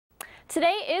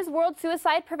Today is World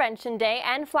Suicide Prevention Day,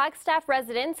 and Flagstaff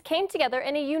residents came together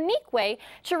in a unique way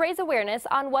to raise awareness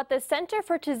on what the Center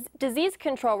for Disease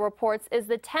Control reports is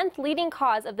the 10th leading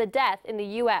cause of the death in the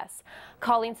U.S.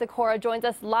 Colleen Sikora joins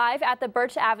us live at the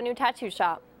Birch Avenue Tattoo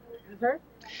Shop.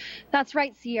 That's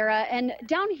right, Sierra. And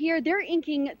down here, they're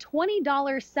inking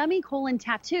 $20 semicolon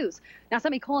tattoos. Now,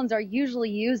 semicolons are usually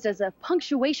used as a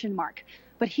punctuation mark,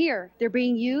 but here they're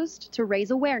being used to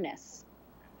raise awareness.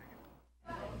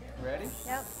 Ready?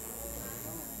 Yep.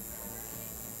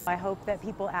 I hope that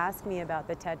people ask me about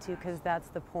the tattoo because that's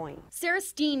the point. Sarah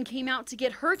Steen came out to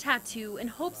get her tattoo in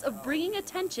hopes of bringing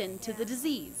attention to the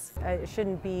disease. It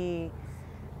shouldn't be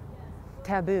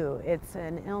taboo. It's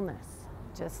an illness,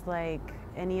 just like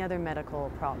any other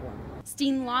medical problem.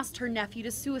 Steen lost her nephew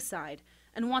to suicide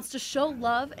and wants to show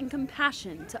love and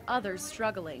compassion to others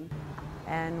struggling.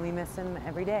 And we miss him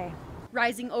every day.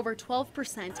 Rising over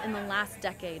 12% in the last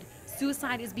decade,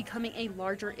 suicide is becoming a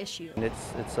larger issue.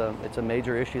 It's a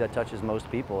major issue that touches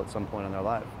most people at some point in their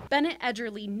life. Bennett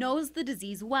Edgerly knows the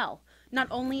disease well, not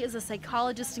only as a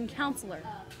psychologist and counselor,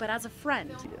 but as a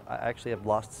friend. I actually have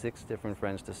lost 6 different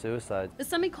friends to suicide. The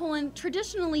semicolon,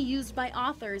 traditionally used by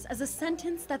authors as a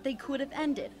sentence that they could have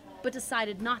ended, but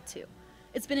decided not to.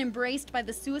 It's been embraced by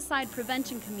the suicide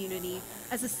prevention community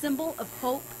as a symbol of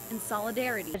hope and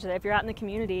solidarity. If you're out in the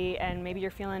community and maybe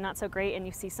you're feeling not so great and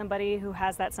you see somebody who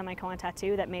has that semicolon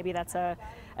tattoo, that maybe that's a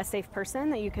safe person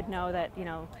that you could know that, you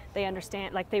know, they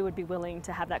understand, like they would be willing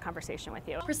to have that conversation with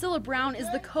you. Priscilla Brown is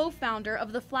the co-founder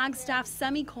of the Flagstaff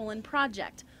Semicolon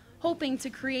Project, hoping to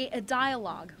create a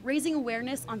dialogue, raising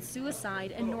awareness on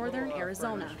suicide in northern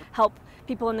Arizona. Help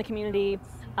people in the community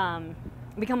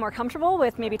become more comfortable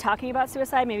with maybe talking about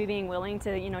suicide, maybe being willing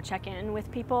to, you know, check in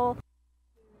with people.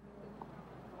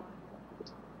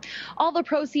 All the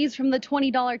proceeds from the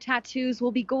 $20 tattoos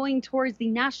will be going towards the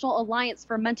National Alliance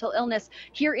for Mental Illness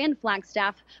here in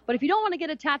Flagstaff. But if you don't want to get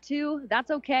a tattoo,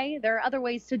 that's okay. There are other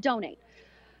ways to donate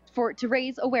to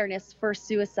raise awareness for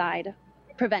suicide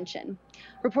prevention.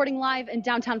 Reporting live in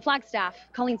downtown Flagstaff,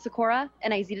 Colleen Sikora,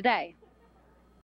 NIZ Today.